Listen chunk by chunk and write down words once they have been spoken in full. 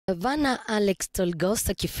Gavana Alex Tolgos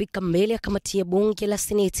akifika mbele ya kamati ya bunge la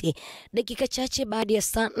Seneti dakika chache baada ya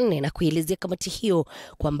saa 4 na kuelezea kamati hiyo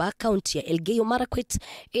kwamba kaunti ya Elgeiyo Marakwet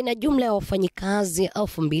ina jumla ya wafanyikazi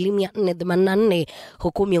 2484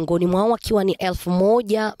 huku miongoni mwao wakiwa ni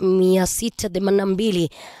 1682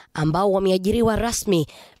 ambao wameajiriwa rasmi,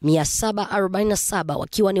 747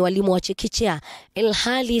 wakiwa ni walimu wa chekechea,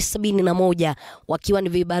 ilhali 71 wakiwa ni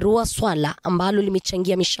vibarua, swala ambalo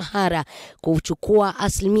limechangia mishahara kuchukua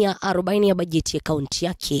 40% ya bajeti ya kaunti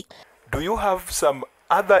yake. Do you have some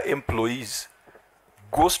other employees,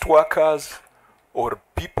 ghost workers or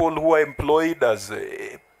people who are employed as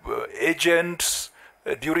agents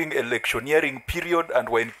during electioneering period and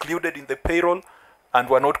were included in the payroll and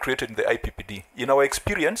were not created in the IPPD? In our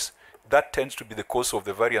experience, that tends to be the cause of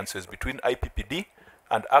the variances between IPPD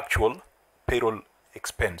and actual payroll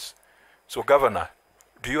expense. So, Governor,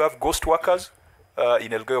 do you have ghost workers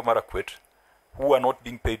in Elgeiyo Marakwet who are not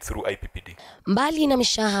being paid through IPPD? Mbali na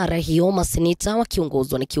mishahara hiyo, maseneta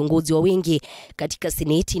wakiongozwa na kiongozi wa wengi katika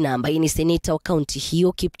seneti na ambaye ni seneta wa kaunti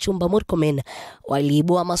hiyo Kipchumba Murkomen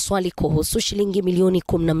waliibua maswali kuhusu shilingi milioni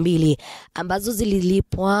 12 ambazo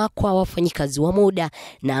zililipwa kwa wafanyikazi wa muda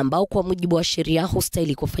na ambao kwa mujibu wa sheria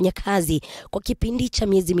hustahili kufanya kazi kwa kipindi cha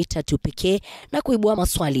miezi 3 pekee, na kuibua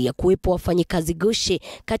maswali ya kuwepo wafanyikazi gushi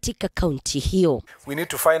katika kaunti hiyo. We need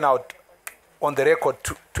to find out on the record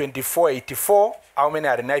 2484 how many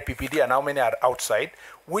are in IPPD and how many are outside,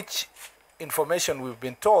 which information we've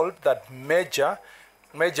been told that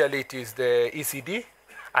majorly it is the ECD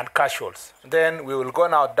and casuals. Then we will go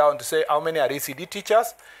now down to say how many are ECD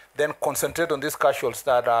teachers, then concentrate on these casuals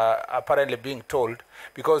that are apparently being told,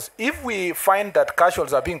 because if we find that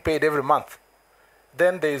casuals are being paid every month,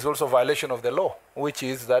 then there is also violation of the law, which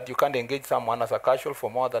is that you can't engage someone as a casual for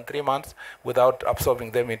more than 3 months without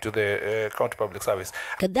absorbing them into the county public service.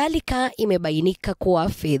 Kadhalika imebainika kuwa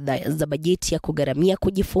fedha za bajeti ya kugharamia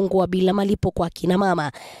kujifungua bila malipo kwa kina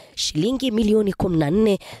mama shilingi milioni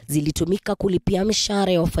 14 zilitumika kulipia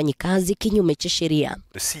mishahara ya wafanyikazi kinyume cha sheria.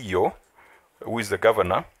 The CEO, who is the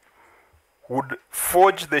governor, would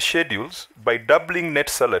forge the schedules by doubling net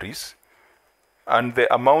salaries and the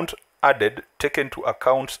amount added taken to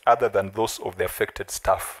accounts other than those of the affected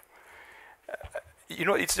staff.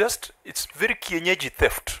 It's very kienyeji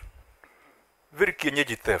theft. Very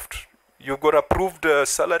kienyeji theft. You've got approved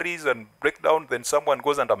salaries and breakdown, then someone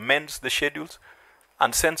goes and amends the schedules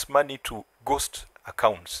and sends money to ghost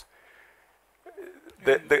accounts.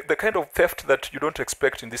 The kind of theft that you don't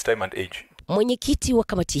expect in this time and age. Mwenyekiti wa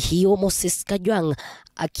kamati hiyo Moses Kajwang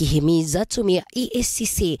akihimiza tume ya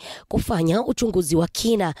EACC kufanya uchunguzi wa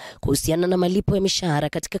kina kuhusiana na malipo ya mishahara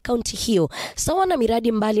katika kaunti hiyo, sawa na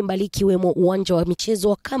miradi mbalimbali ikiwemo uwanja wa michezo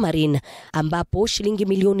wa Kamarin ambapo shilingi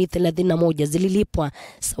milioni 31 zililipwa,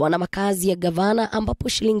 sawa na makazi ya gavana ambapo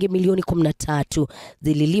shilingi milioni 13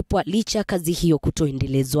 zililipwa licha ya kazi hiyo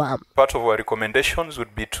kutoendelezwa. Part of our recommendations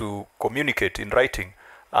would be to communicate in writing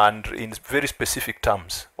and in very specific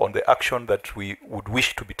terms on the action that we would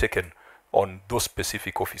wish to be taken on those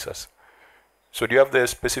specific officers. So do you have the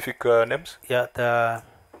specific names? Yeah, the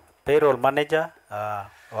payroll manager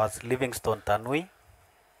was Livingstone Tanui.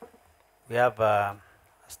 We have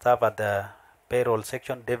staff at the payroll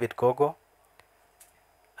section, David Gogo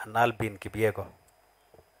and Albin Kibiego.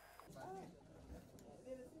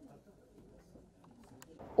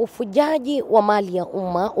 Ufujaji wa mali ya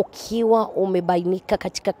umma ukiwa umebainika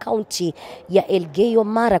katika kaunti ya Elgeiyo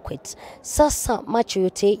Marakwet, sasa macho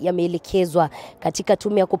yote yameelekezwa katika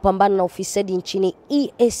tume ya kupambana na ufisadi nchini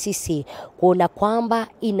EACC kuona kwamba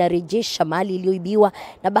inarejesha mali iliyoibiwa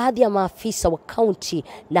na baadhi ya maafisa wa kaunti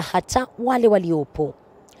na hata wale waliopo.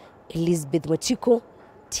 Elizabeth Mwatiko,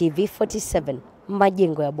 TV 47,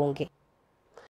 Majengo ya Bunge.